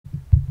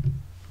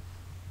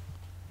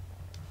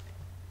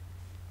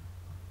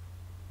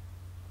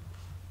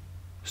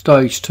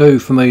Stage 2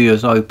 for me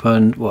has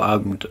opened, well,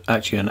 opened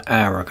actually an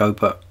hour ago,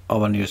 but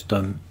I've only just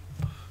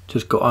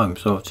got home,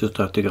 so I just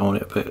have to go on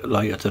it a bit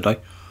later today.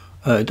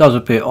 It does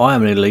appear I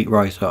am an elite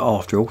racer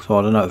after all, so I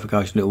had a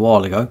notification a little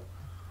while ago.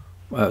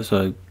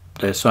 So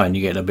they're saying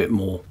you're getting a bit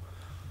more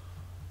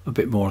on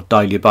a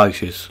daily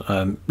basis.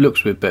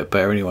 Looks a bit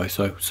better anyway,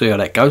 so see how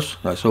that goes.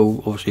 That's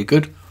all obviously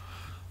good.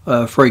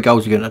 3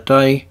 goals again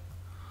today.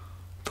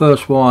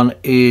 First one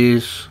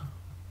is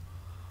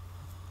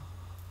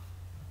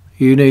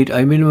you need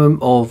a minimum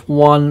of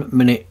 1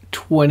 minute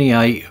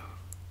 28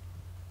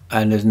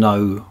 and there's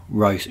no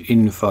race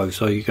info,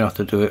 so you're gonna have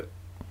to do it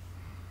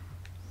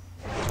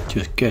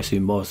just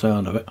guessing by the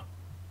sound of it.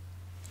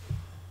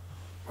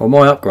 Well,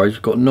 my upgrade's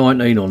got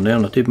 19 on now,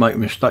 and I did make a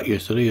mistake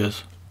yesterday,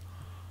 as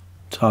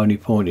Tony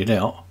pointed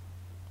out.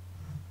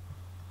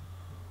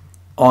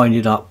 I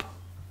ended up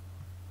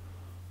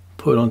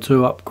putting on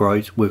 2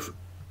 upgrades with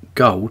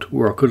gold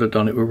where I could have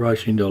done it with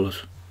racing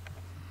dollars.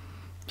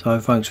 So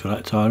thanks for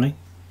that, Tony.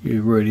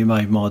 You really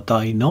made my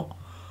day, not.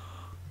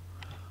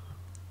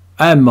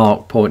 And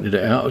Mark pointed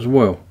it out as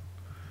well.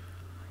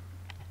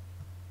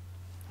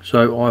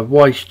 So I've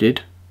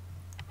wasted,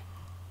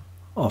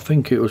 I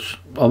think it was,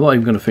 I'm not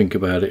even going to think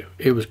about it.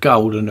 It was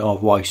gold and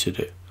I've wasted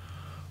it.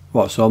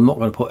 Right, so I'm not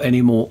going to put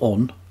any more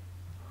on.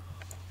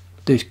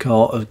 This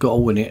car has got to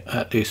win it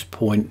at this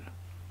point,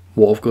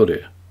 what I've got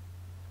it.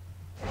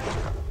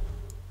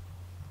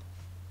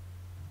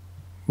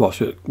 Right,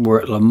 so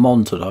we're at Le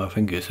Mans today, I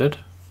think it said.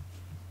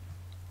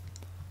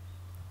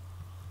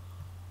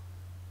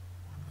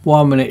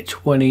 1 minute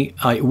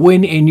 28.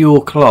 Win in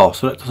your class.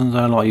 So that doesn't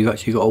sound like you've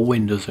actually got a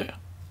win, does it?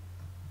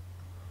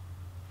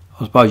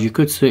 I suppose you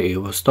could sit here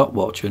with a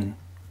stopwatch and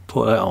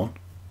put that on.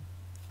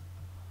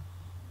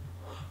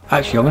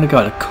 Actually, I'm going to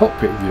go into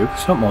cockpit view,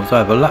 because sometimes they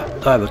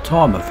have a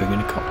timer thing in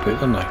the cockpit,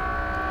 don't they?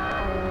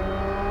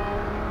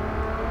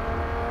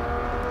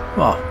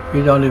 Oh,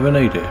 you don't even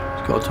need it.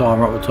 It's got a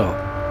timer up the top.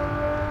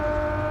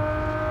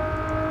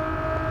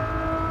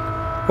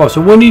 Right,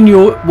 so winning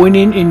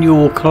in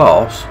your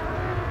class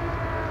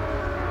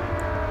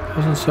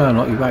doesn't sound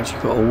like you've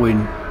actually got to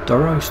win the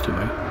race to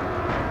me.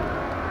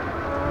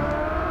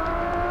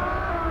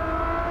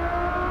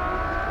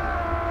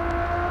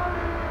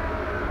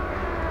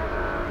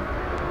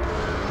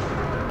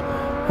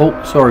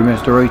 Oh, sorry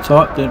Mr.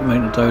 E-Type, didn't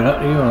mean to do that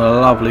to you on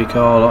a lovely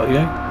car like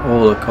you,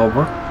 or the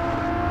Cobra.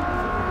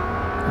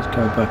 Let's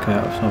go back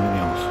out of something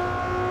else.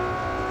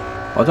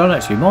 I don't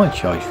actually mind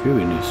chase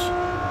viewing this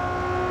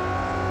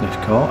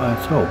car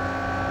at all.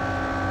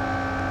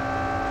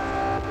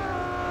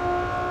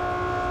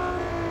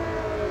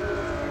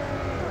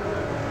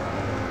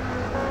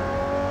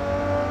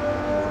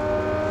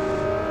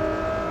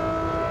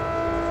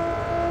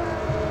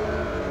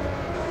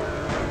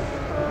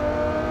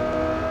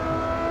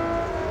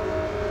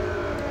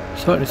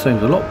 Certainly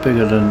seems a lot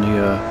bigger than the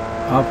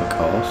other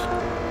cars.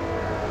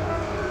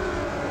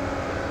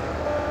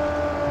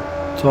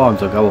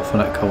 Times I go off on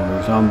that corner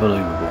is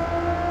unbelievable.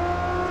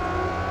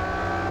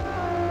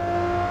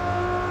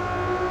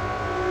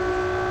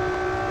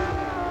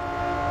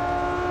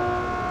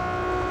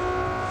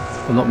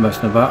 I'm not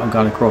messing about, I'm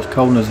going across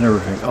corners and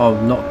everything.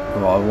 I'm not,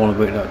 right, I want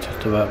to beat that,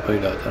 just about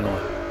beat that, don't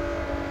I?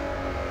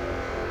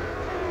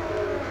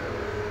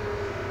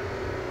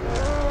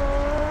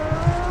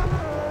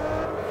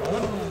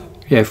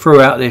 Yeah,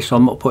 throughout this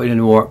I'm not putting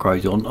any more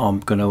upgrades on. I'm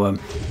going to,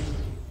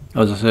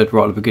 as I said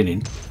right at the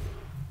beginning,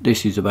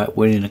 this is about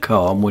winning a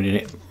car. I'm winning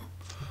it.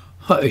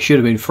 It should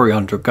have been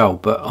 300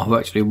 gold, but I've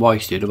actually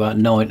wasted about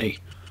 90.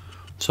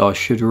 So I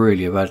should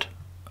really have had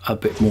a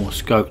bit more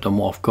scope than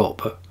what I've got,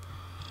 but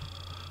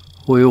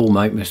we all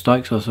make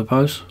mistakes, I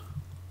suppose.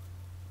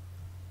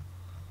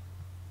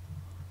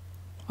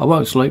 I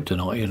won't sleep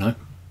tonight, you know.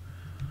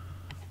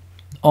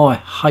 I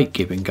hate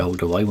giving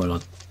gold away when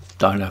I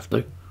don't have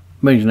to.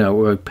 Means now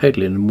we're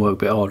peddling and work a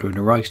bit harder in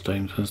the race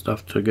teams and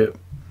stuff to get.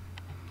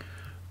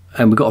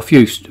 And we've got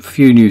a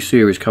few new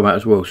series come out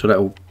as well, so that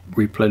will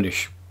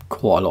replenish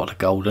quite a lot of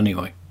gold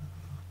anyway.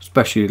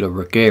 Especially the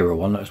Regera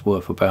one, that's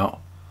worth about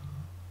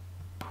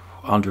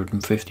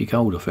 150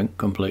 gold, I think,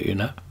 completing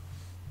that.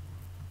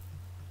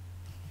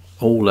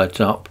 All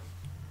adds up.